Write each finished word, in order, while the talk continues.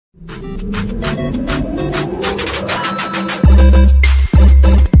Hey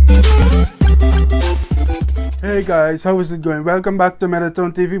guys, how is it going? Welcome back to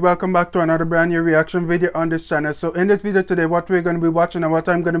Metatone TV. Welcome back to another brand new reaction video on this channel. So in this video today, what we're going to be watching and what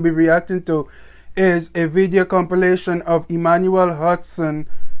I'm going to be reacting to is a video compilation of Emmanuel Hudson,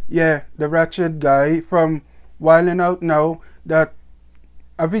 yeah, the ratchet guy from Wildin' Out Now. That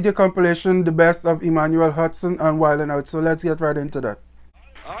a video compilation, the best of Emmanuel Hudson and Wildin' Out. So let's get right into that.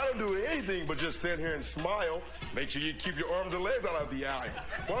 I don't do anything but just stand here and smile. Make sure you keep your arms and legs out of the alley.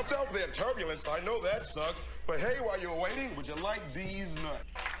 Watch out for that turbulence. I know that sucks. But hey, while you're waiting, would you like these nuts?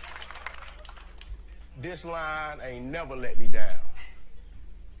 This line ain't never let me down.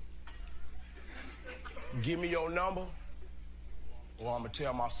 Give me your number, or I'm gonna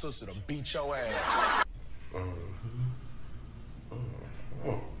tell my sister to beat your ass.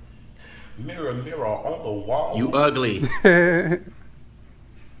 Mirror, mirror on the wall. You ugly.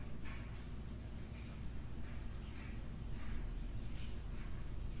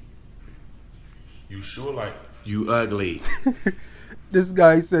 You sure like you ugly? This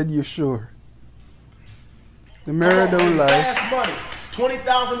guy said you sure. The mirror don't lie. Fast money.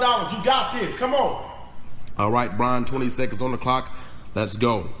 $20,000. You got this. Come on. All right, Brian, 20 seconds on the clock. Let's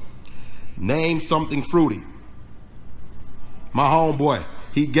go. Name something fruity. My homeboy,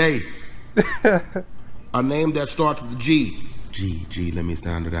 he gay. A name that starts with G. G, let me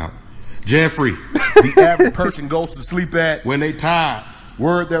sound it out. Jeffrey. The average person goes to sleep at when they tired.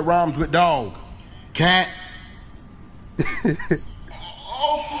 Word that rhymes with dog. Cat.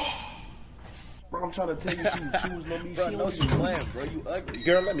 Bro, I'm trying to tell you she was choosing on me. Bro, no, she's playing, bro. You ugly.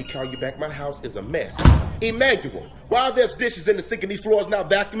 Girl, let me call you back. My house is a mess. Emmanuel, while there's dishes in the sink and these floors not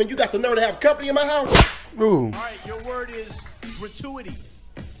vacuuming, you got the nerve to have company in my house? Ooh. All right, your word is gratuity.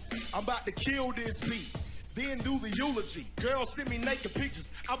 I'm about to kill this beat. Then do the eulogy. Girl, send me naked pictures.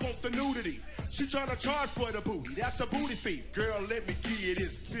 I want the nudity. She trying to charge for the booty. That's a booty fee. Girl, let me give you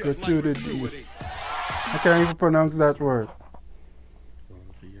this tip. Gratuity. Like gratuity. I can't even pronounce that word.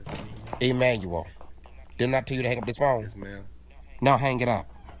 Emmanuel, didn't I tell you to hang up this phone? Yes, ma'am. Now hang it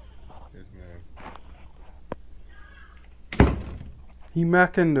up. Yes, ma'am. He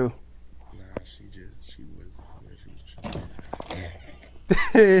macking though. Nah, she was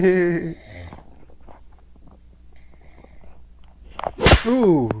trying.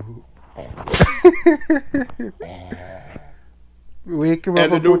 Ooh. Wake him up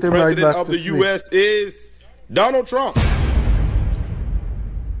And the and new put him right president back of to the sleep. U.S. is Donald Trump.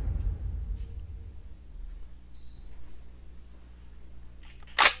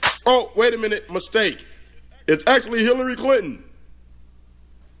 Oh, wait a minute, mistake. It's actually Hillary Clinton.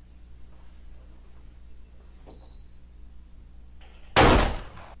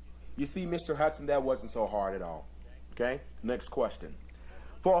 You see, Mr. Hudson, that wasn't so hard at all. Okay? Next question.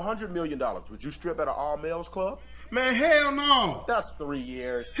 For $100 million, would you strip at an all-males club? Man, hell no. That's 3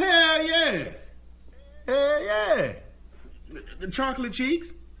 years. Hell yeah. Hell yeah. The chocolate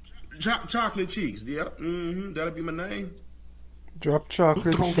cheeks? Chocolate cheeks, yep. That'll be my name. Drop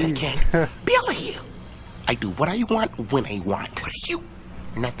chocolate cheese. Billy, I do what I want when I want. What are you?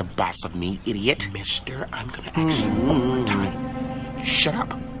 You're not the boss of me, idiot. Mister, I'm gonna ask you one more time. Shut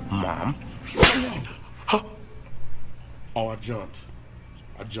up, Mom. Oh, I jumped.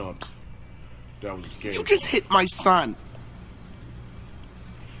 That was scary. You just hit my son.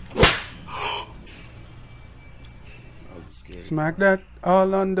 Smack that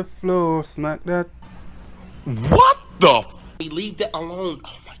all on the floor. Smack that. What the f? Leave that alone.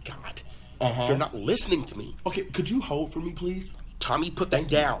 Oh my God. You're not listening to me. Okay, could you hold for me, please? Tommy, put that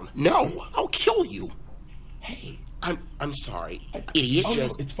down. No, I'll kill you. Hey, I'm sorry. Idiot. Oh, no,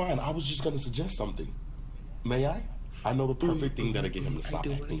 just it's fine. I was just gonna suggest something. May I? I know the perfect thing that'll get him to stop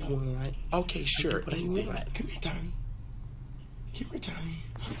do what acting I up. want. Okay, sure. What do you want? Come here, Tommy. Come here, Tommy.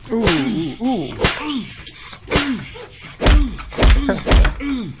 Ooh.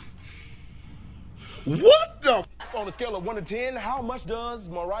 What the f? On a scale of 1 to 10, how much does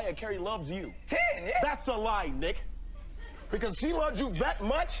Mariah Carey loves you? 10, yeah. That's a lie, Nick. Because she loves you that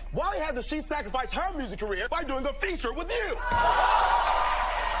much, why hasn't she sacrificed her music career by doing a feature with you?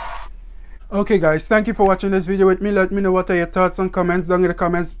 Okay guys, thank you for watching this video with me. Let me know what are your thoughts and comments down in the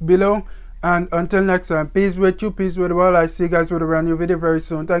comments below. And until next time, peace with you, peace with the world. I see you guys with a brand new video very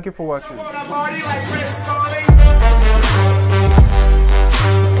soon. Thank you for watching.